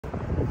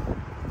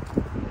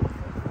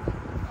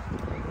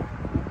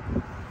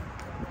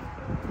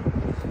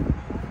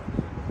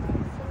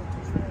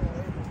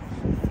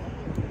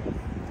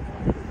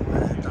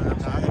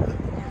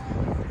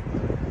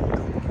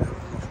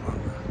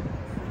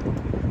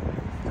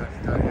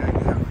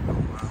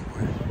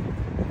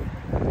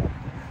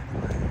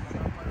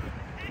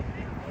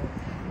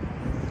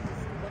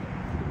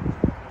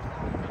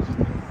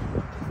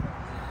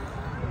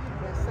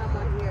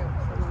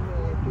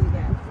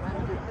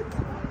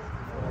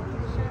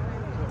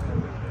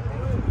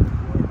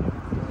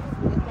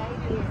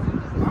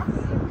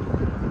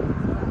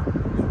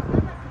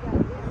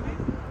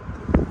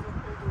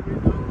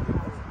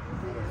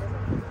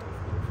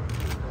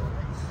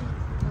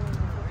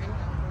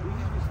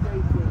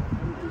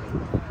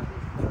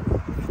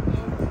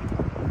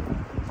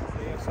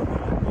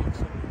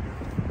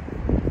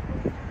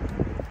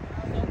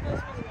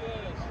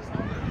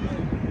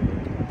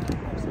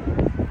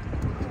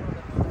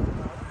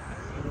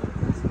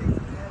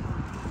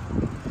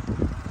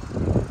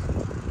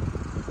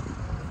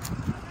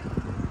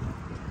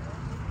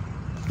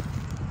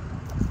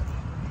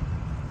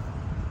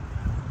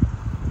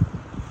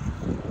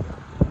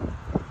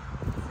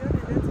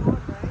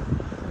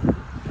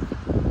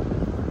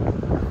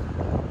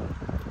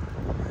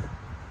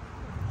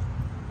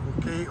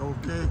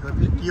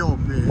Yo,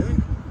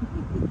 man.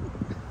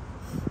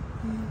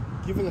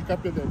 Give us a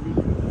copy of that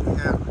video.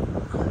 Yeah.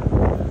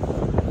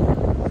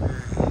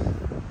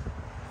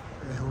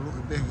 Who look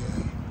big?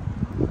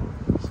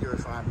 See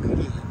if I made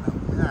it.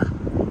 Yeah.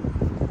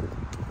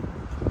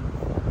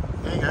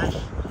 Hey guys.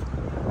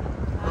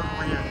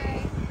 Hi.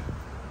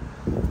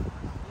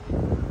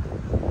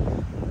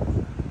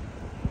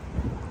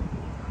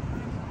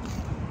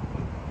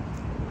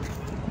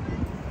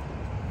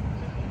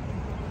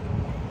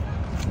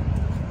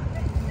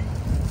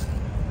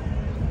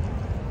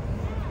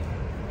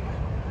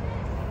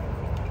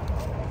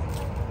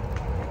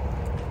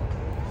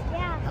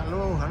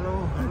 Hello, hello,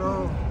 hello.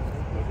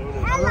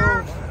 Hello,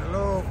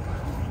 hello.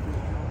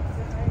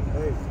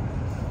 Hey.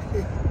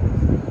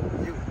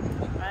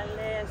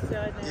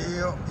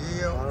 Iyo.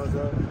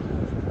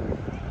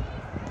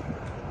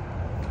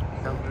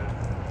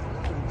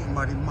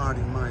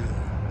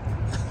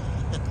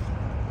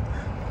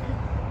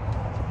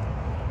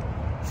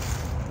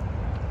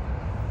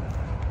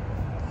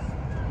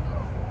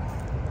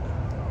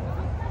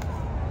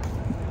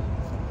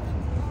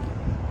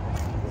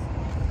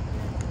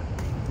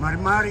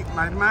 Mari.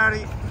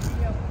 Mari.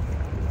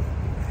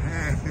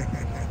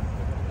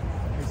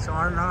 It's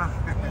on now.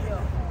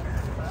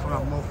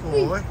 From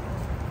Moko, eh?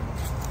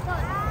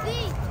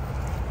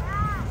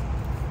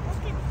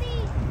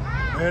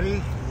 Ready?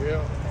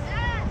 Yeah.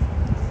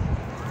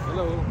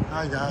 Hello.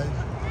 Hi guys.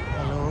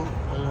 Hello.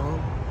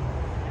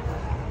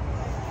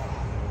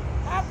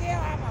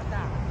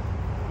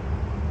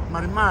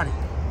 Mari.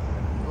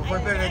 Poi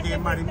per che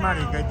Mari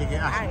che ti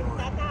asco.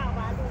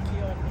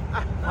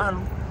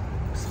 Malu.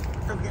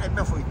 Tu che hai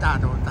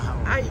affoitato tao.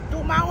 Ai,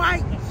 tu mau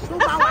ai.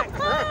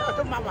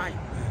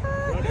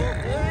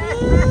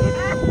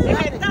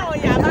 Cái tao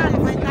giờ ba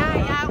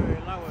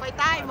phải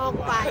tay một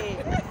bài,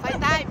 phải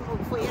tay một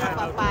phi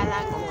bà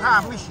là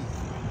Ha, mishi.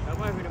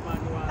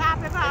 ta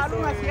phải vào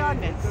luôn mà xíu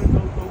nè.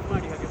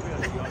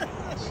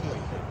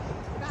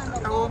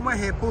 Tao mới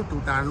hề putu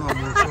ta nó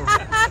mua số.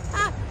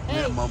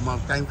 Mà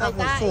cánh các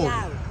con phô.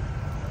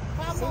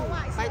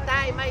 Phải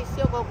tay mấy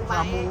siêu con của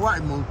Ta mày. mua vại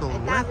mù tổ.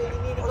 Ta vì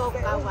đi con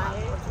cao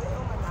vậy.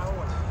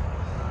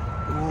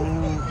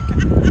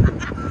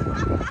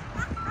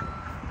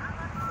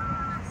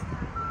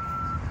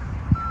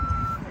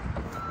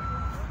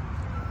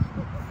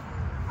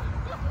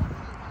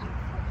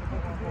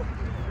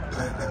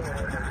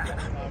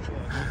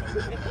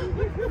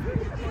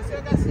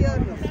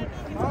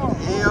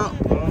 Iyo.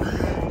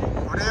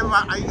 Oreva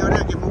ay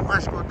ore que mo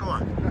asko to.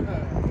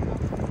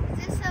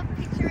 Is this a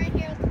picture right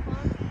here of the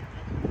phone?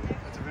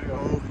 That's a video.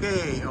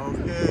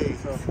 Okay.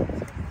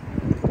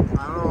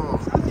 Hello.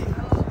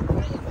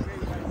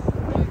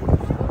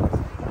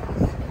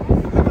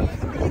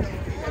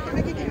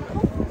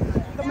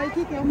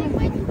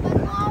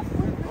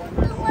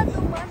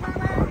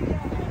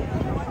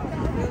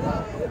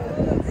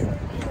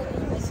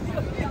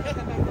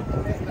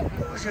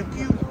 What's a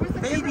cute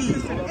baby?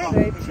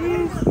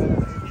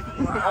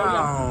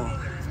 Wow.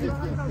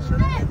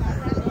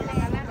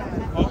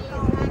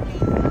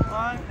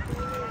 One,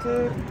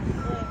 two.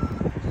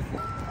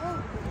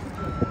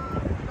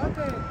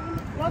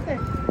 Lotte.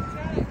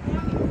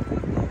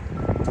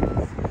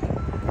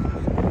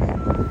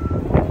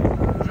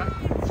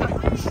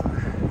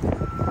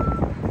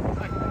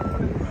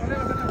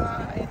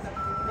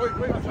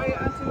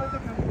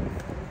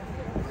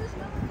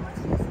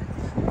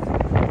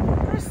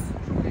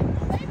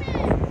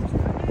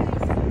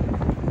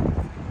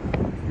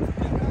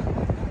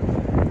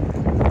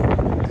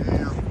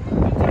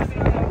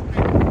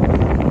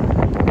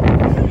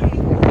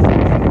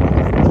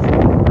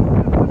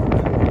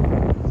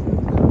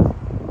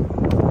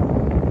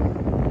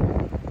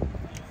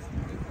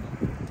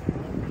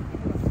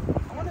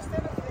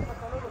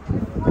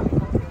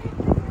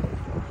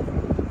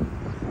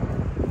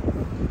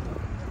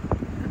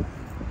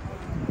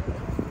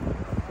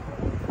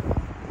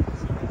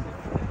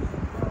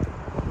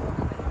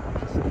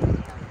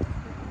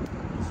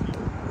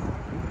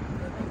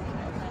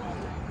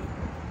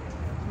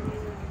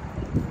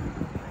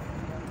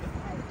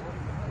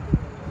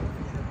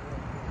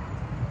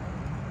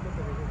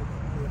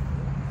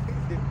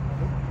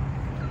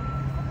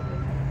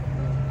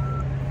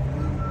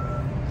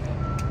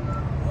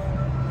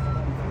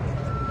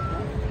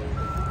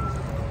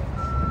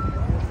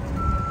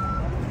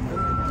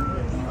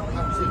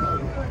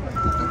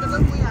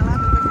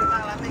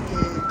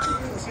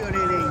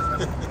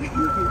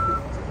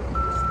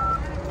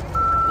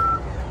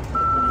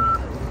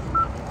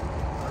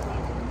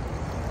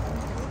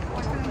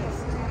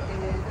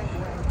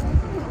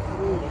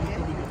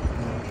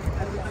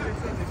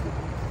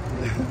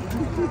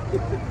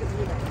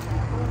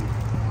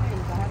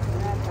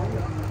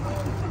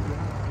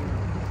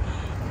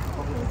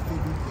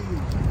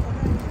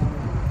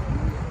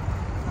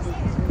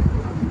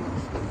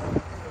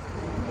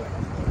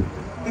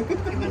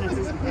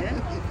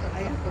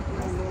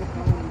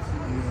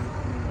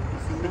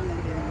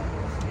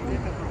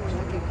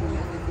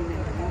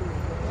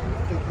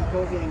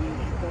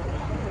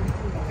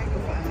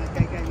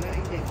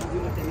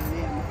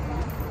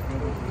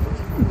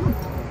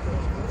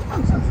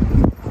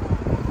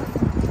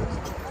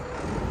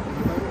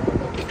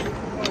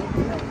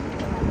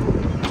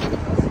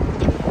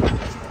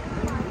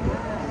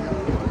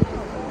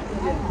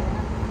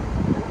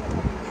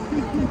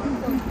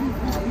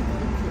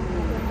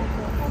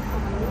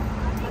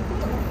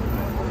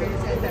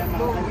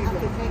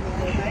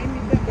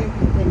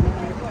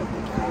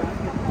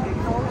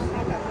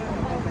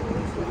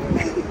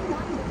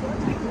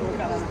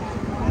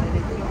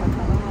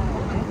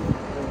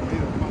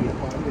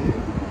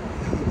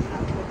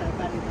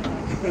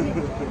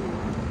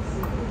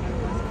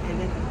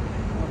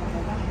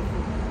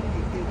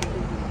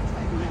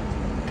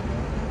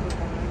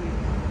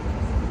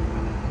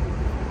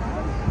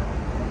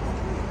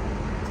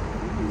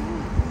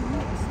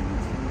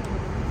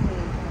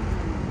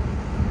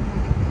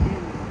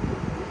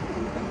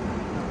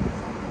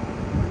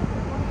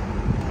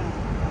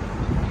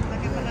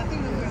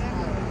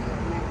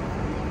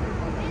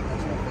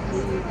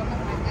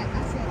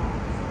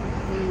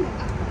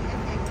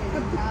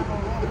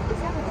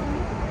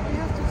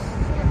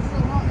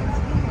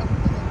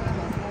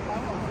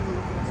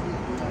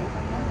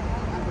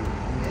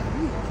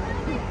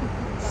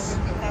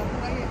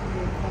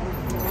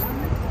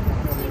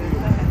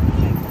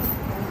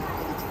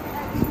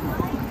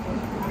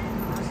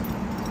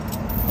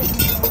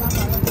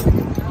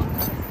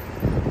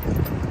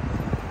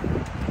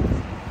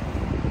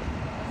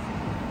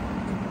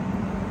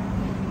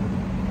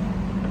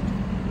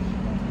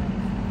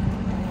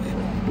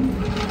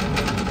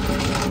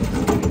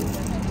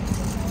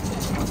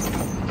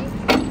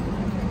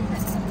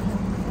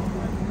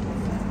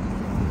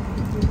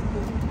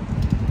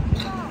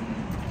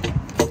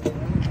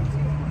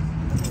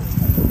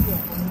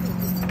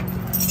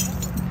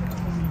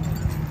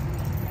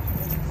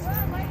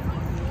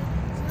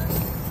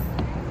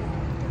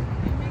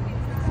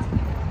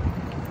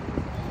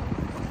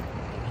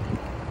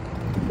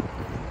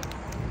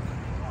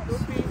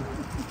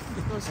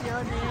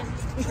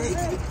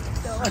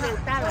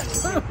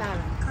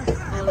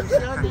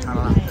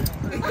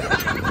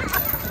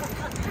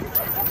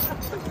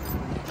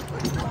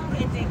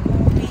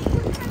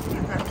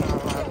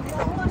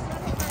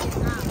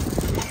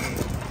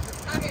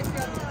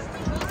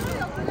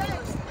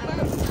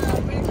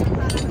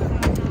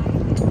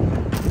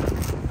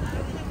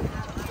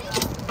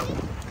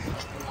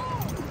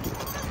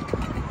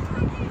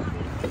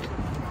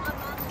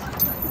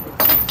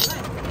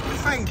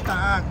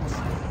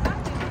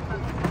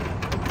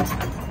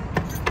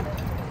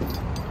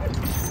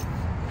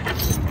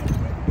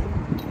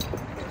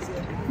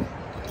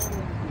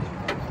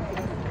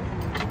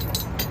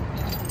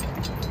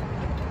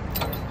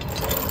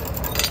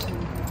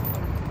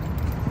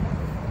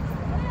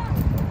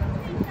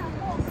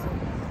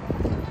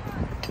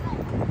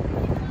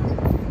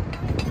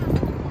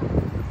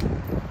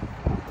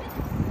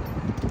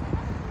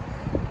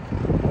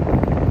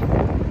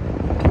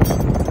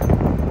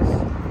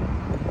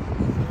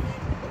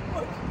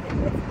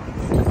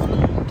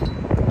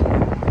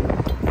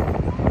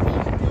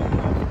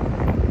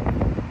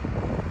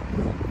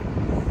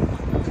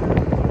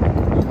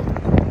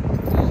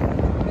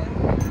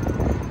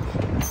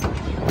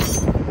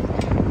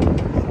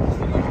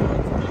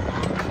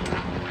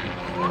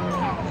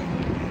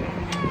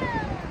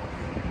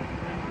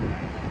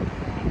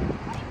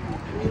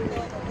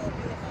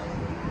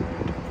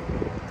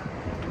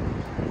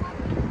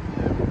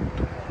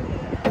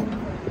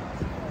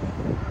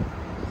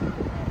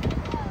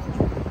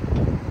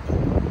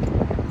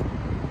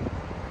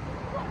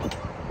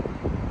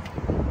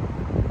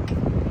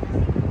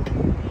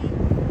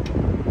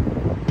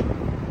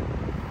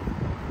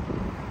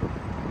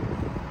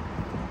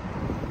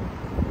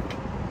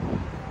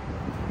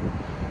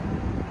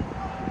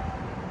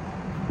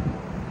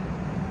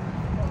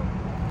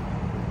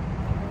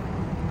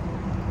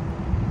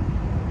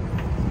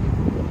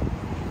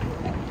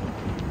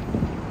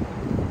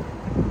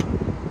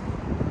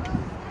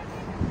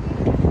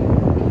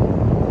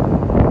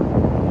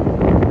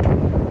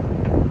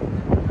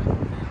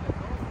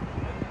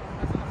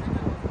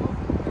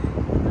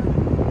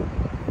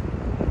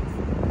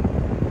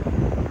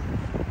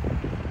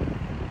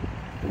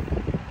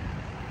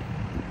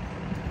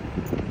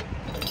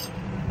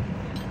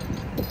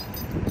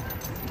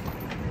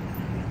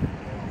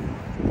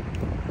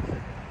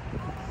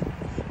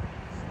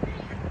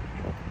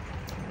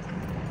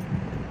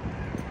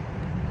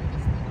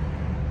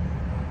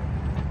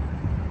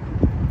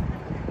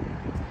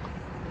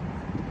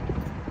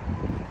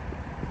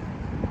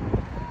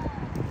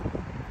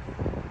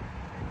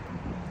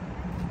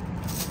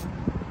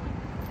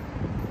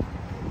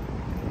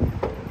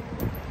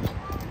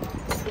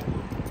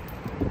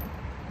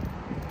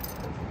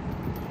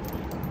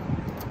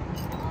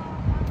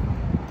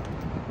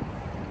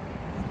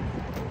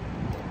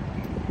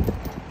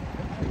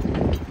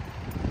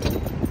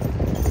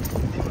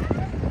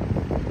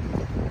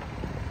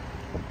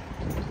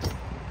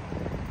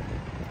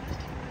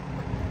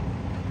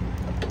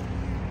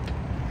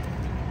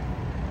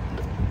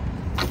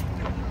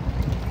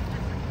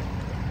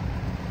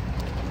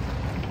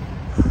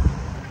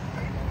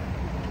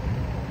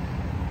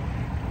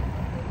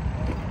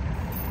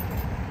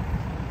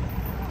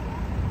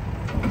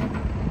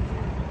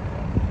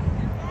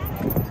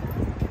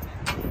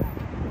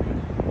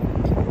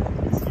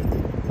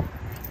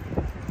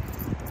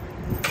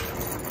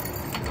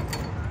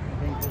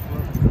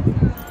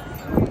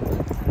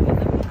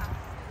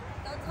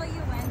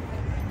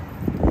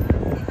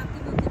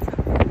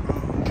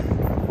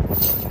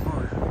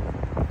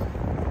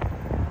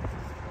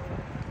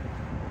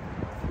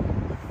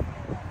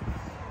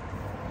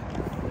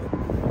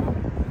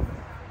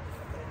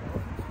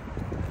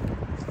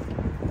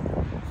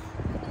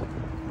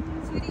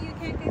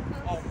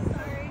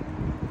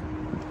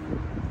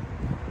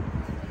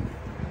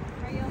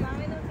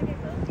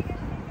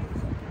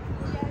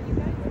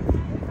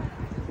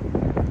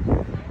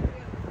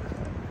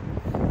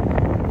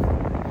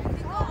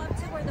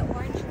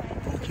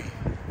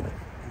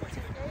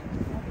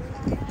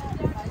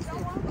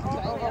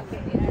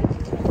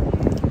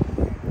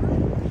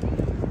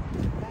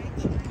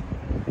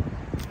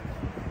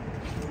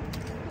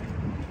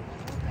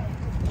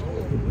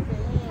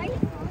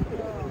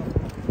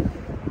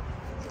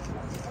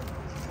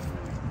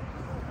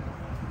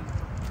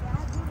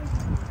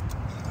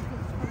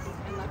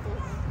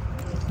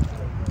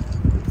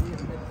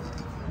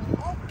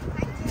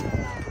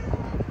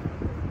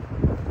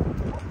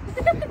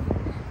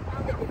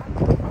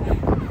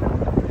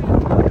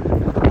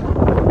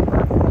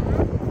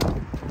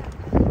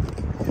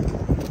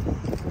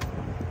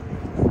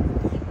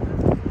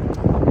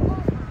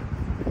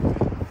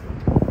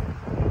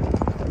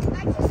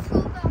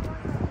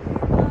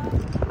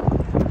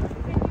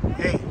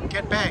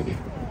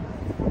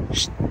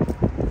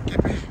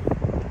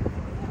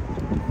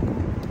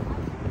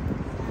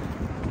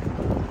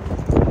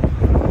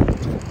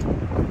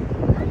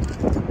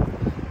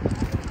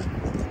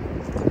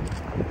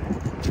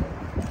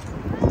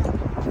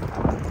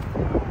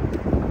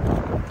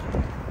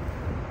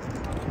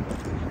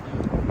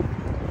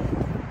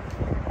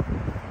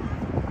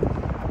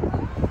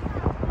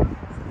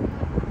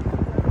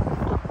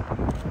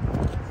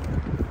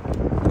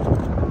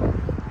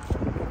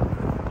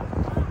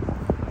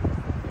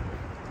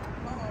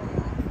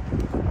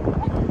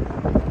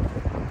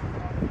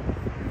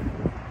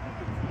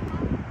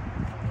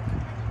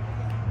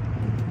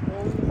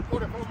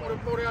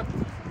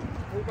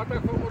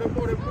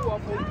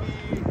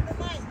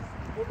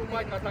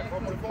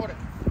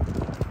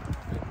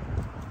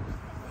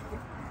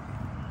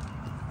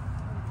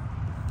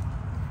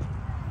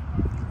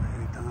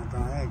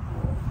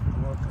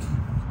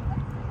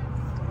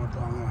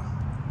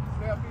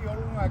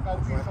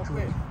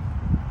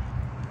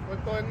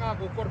 e ngā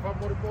ko kore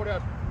whamore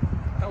atu.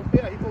 Tau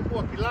pēa hiko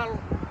mua ki lalo.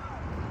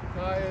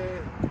 Ka e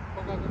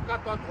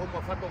whakakato atu ho ma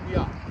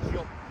whatongia.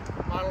 Sio,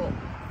 malo.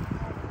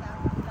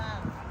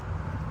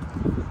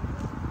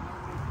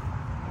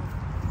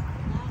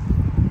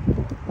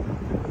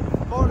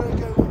 Kore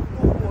ke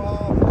utuku a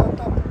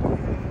whakatapu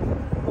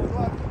o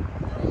laki.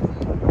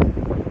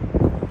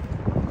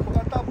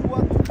 Whakatapu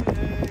atu ki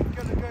e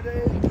kere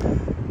eiki.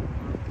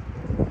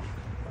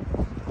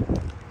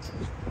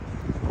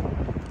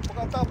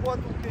 Whakatapu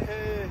atu ki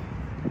e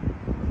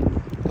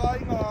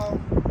kāinga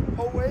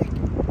hou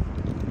eiki.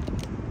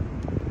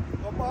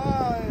 Ka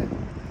maa e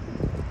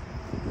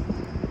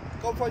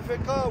kau whai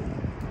whekau.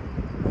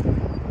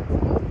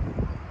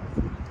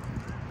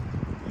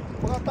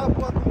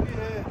 Whakatapu atu ki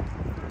e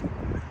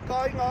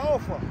kāinga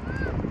ofa.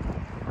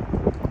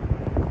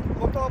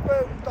 Ko tō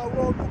pēu tau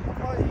o nuku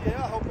mai e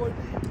aho koe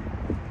ni.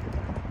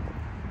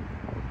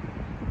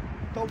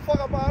 Tau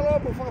whakamālo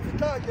mo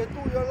whakawhitaa ke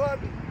tui o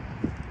lani.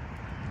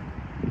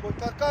 Ko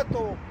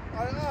takato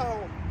ai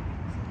aho.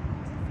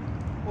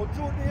 O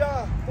Juni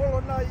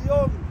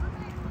Iongi.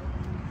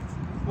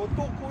 O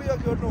tuku ia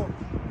ki ono.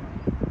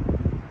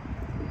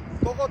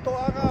 Tokoto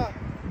anga.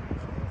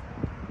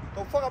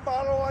 Tau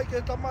whakamālo ai ke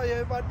tamai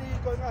e wani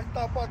ko ngahi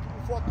tāpatu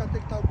ku whaka te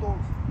tau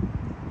tōru.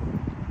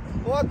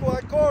 O atu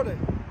ai kore.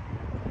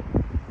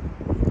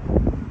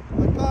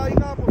 Ai kā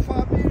inga mo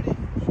whamiri.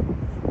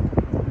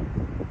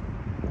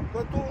 Ko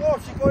tu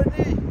osi koe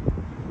ni.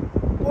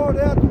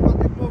 Kore atu ka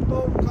te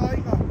tōru kā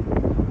inga.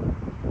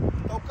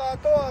 Tau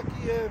katoa ki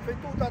e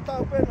whetūta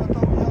tau pena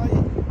tau iai.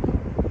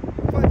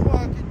 Whai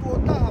mua ki tuo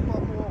tahapa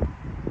mo.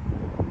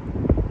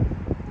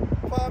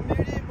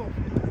 Whamiri mo.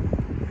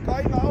 Kā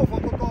inga ofa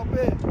ko tō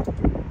pē.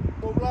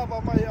 Mo lava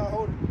mai a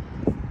hori.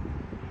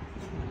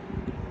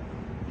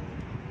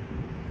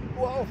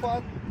 Ua ofa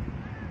atu.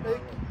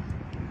 Eiki.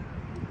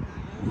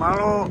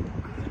 Malo.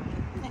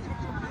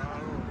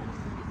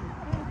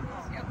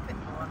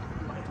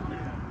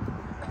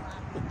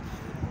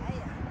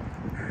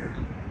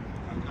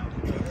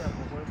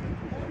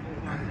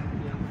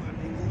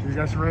 You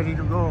guys ready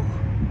to go?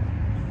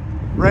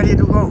 Ready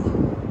to go?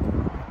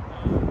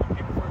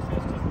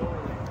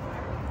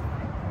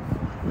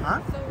 Huh?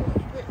 So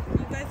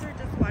you guys are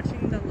just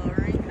watching the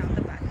lowering, not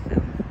the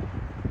backfill.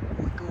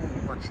 We go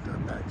watch the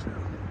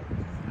backfill.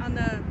 On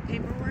the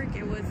paperwork,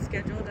 it was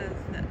scheduled as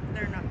that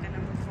they're not going to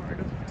move forward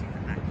with watching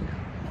the backfill.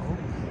 Oh.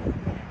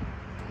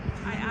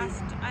 I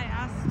asked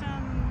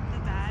the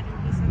dad, and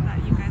he said that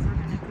you guys were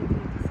going to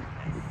complete the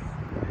service.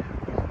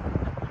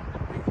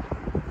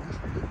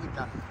 We're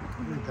done.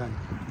 We're done.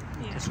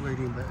 Yeah. Just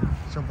waiting, but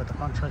the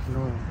contract,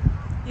 no.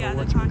 Yeah,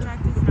 the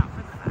contract is not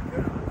for the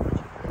backfill.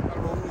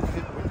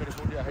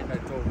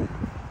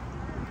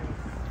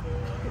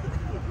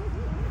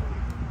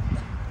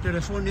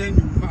 Telefone yan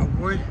yung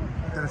maaboy.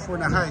 Telefone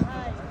na hay.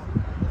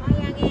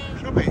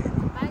 Sabi.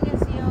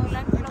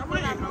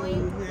 Kamay ang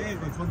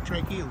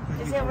contract yun.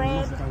 Is it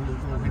red?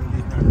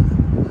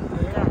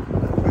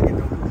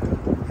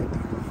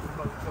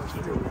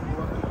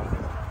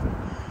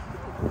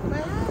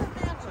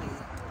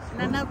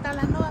 Nanaw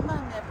talano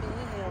amang gabi.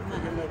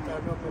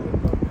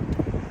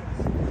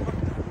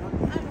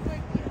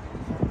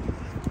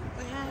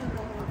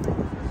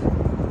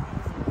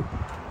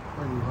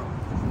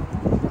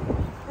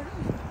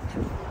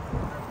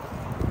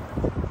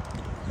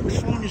 Whose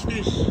phone is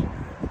this?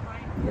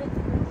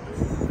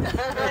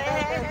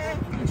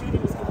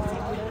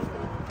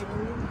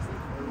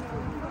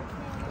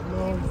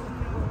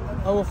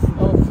 Our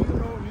funeral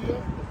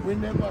here, we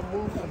never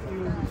move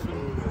until we see.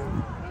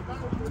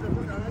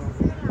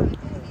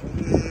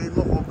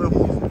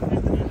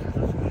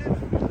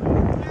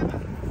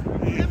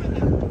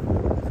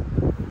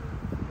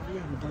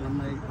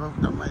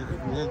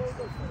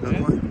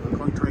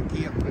 Contract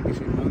here, because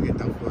you know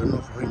get up for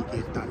enough when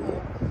get done.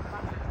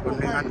 When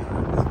they had it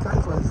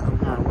was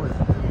now what?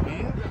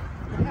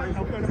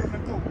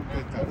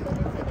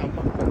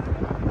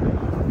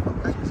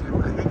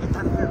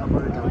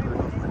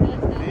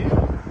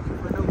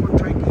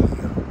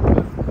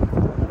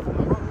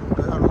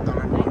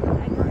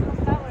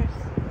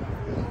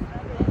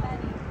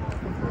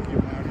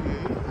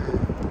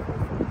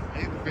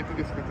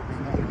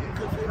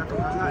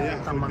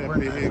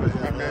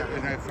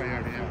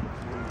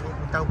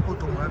 Tao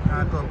puto nga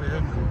to pe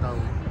tao.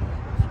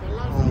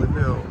 Oh, me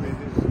veo.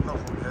 No,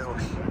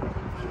 Dios.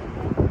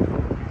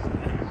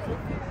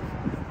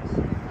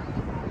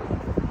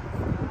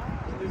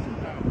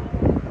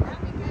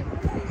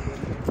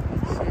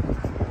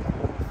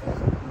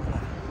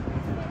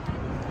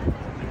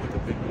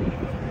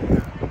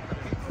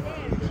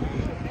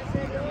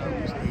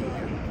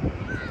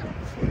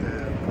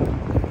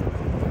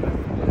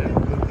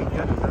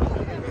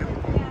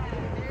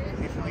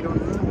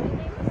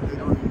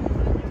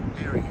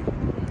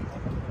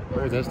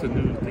 Oh, that's the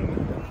new thing.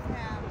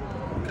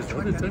 Because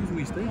one of the times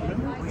we stayed,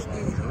 remember? We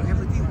stayed on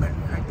everything, but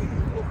I think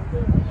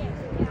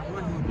the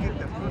one who did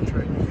the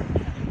contract,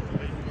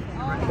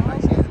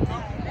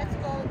 Let's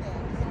go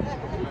then.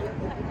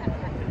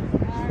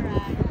 All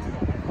right.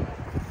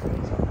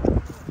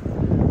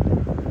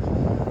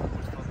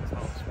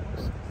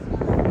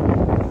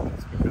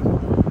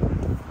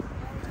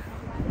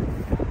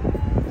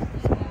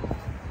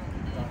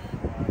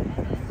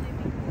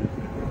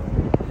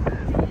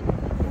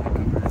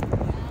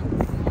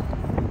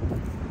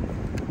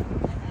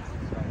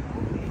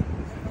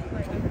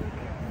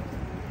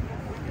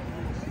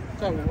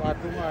 Happy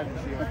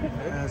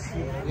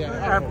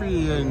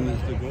and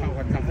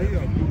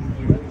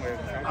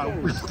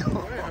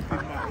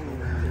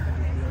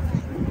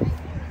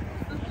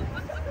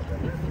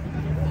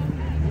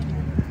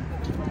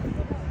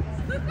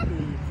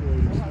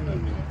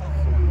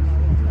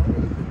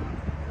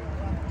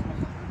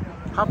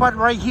how about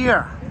right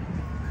here?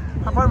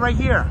 How about right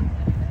here?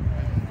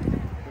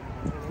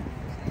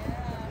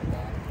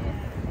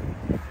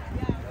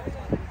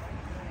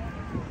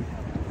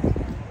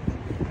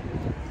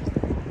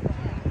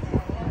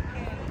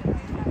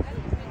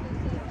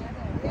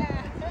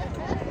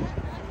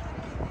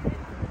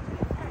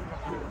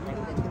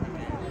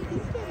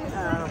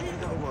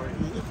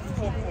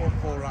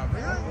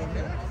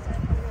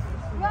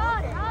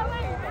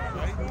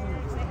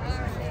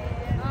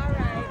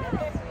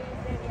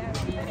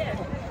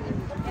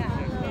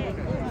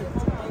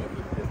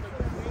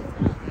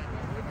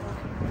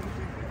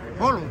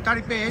 Bolo,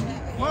 tari pe,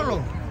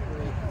 bolo.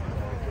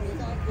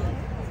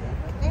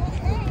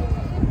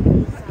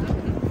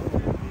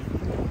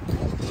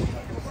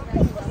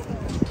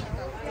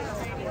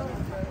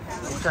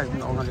 Chạy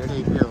nó mà để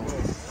đây kiểu,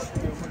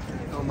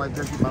 nó mà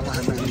cho chị bảo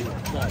là mình đi.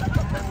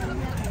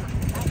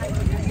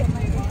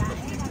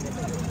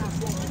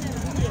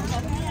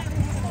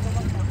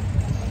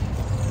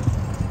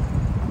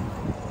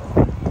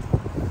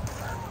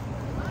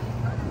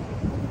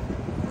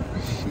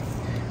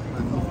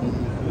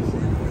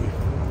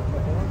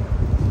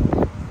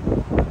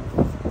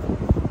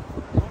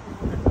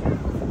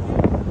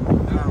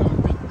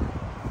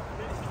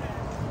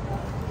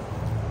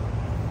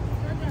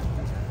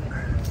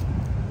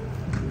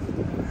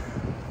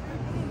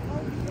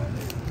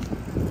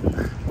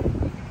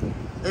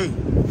 Hey,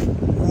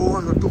 oh,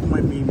 ano to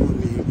may mimo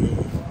ni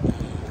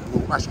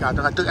bukas ka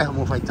to kato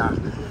mo fight ta.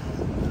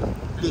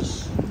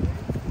 Please.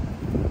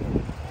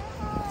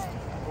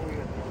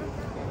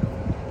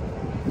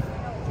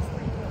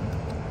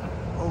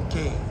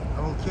 Okay,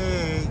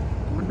 okay.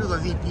 Mundu ka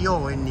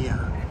video niya.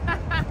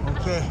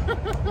 Okay.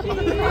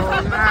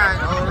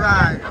 All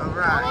right.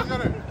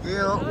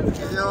 Yo.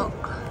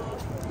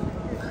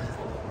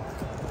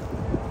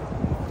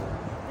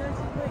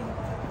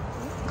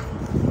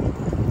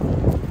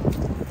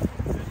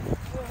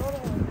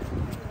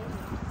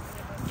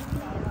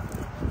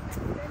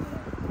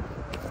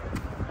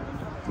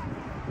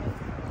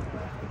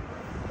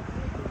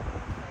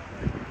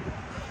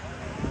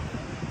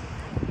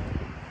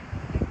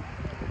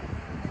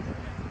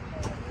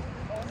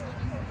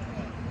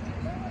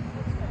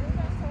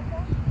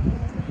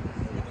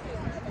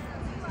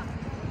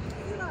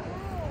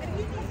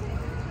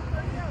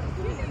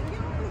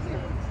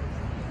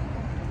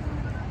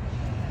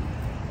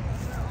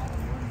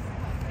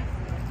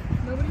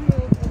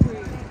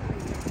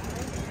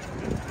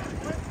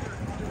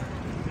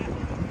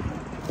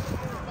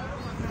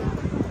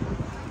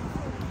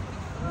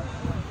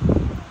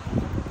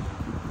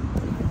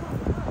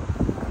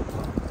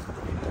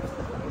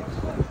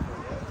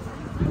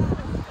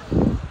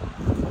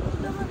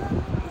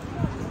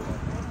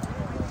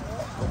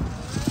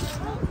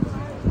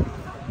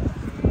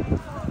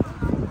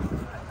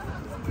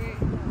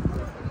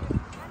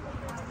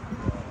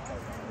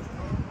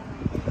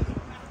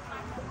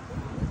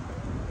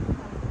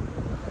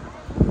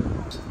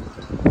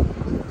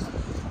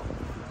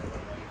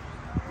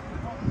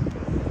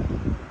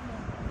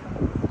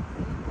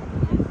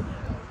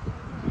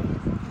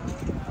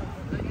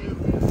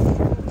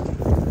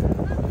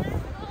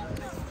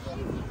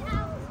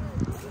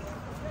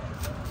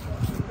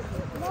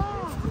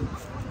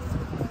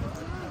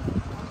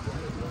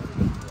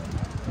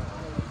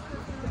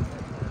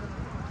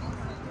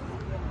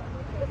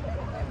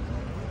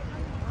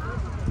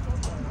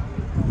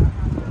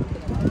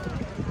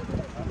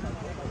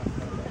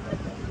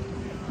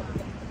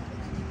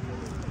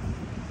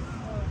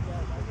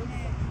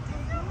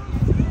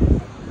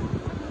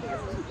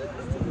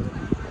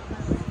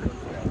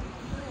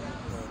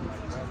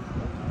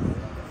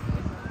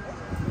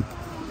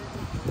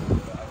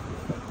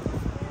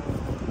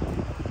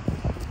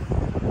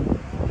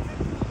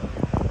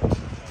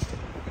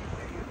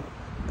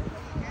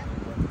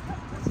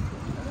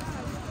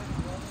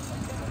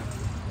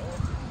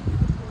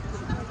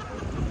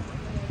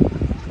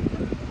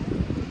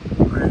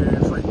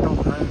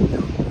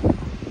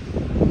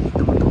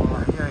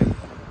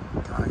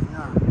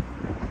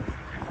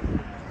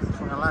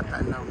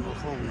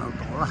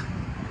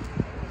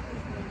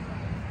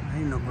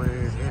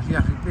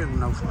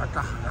 Nào phải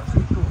ta là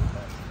phi tu,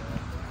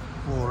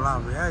 bộ la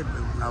về ai bị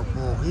nào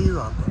bộ hí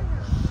rồi,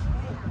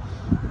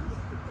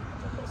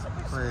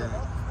 về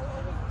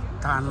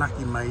ta nãy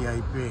cái mày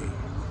ai bị,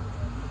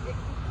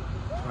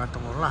 và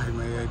tổ la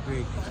mày ai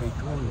bị phi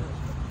tu.